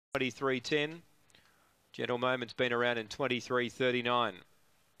23.10. Gentle Moment's been around in 23.39. And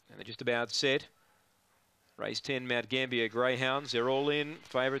they're just about set. Race 10, Mt-Gambier Greyhounds. They're all in.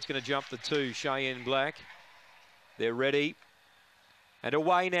 Favourite's going to jump the 2, Cheyenne Black. They're ready. And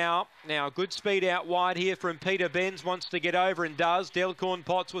away now. Now, good speed out wide here from Peter Benz. Wants to get over and does. Delcorn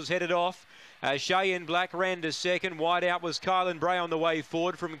Potts was headed off. Cheyenne Black ran to second. Wide out was Kylan Bray on the way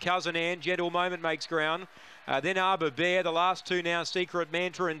forward from Cousin Anne. Gentle Moment makes ground. Then Arbor Bear. The last two now, Secret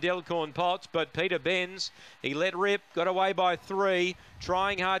Mantra and Delcorn Potts. But Peter Benz, he let rip. Got away by 3.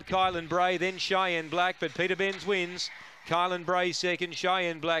 Trying hard, Kylan Bray. Then Cheyenne Black. But Peter Benz wins. Kylan Bray second.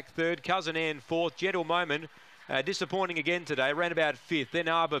 Cheyenne Black third. Cousin Anne fourth. Gentle Moment. Disappointing again today, ran about 5th. Then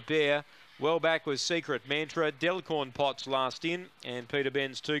Arbor Bear, well back was Secret Mantra. Delcorn Potts last in, and Peter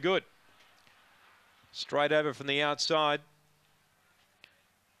Benz too good. Straight over from the outside.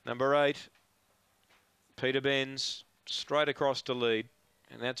 Number 8, Peter Benz, straight across to lead.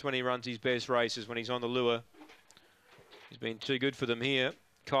 And that's when he runs his best races, when he's on the lure. He's been too good for them here.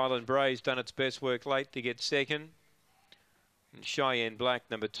 Kylan Bray's done its best work late to get second. And Cheyenne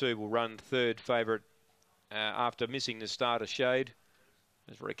Black, number 2, will run third favourite. After missing the start a shade,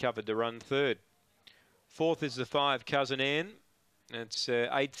 has recovered to run third. 4th is the 5, Cousin Anne. It's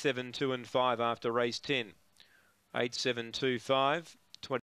 8, 7, 2 and 5 after race 10. 8, 7, 2, 5.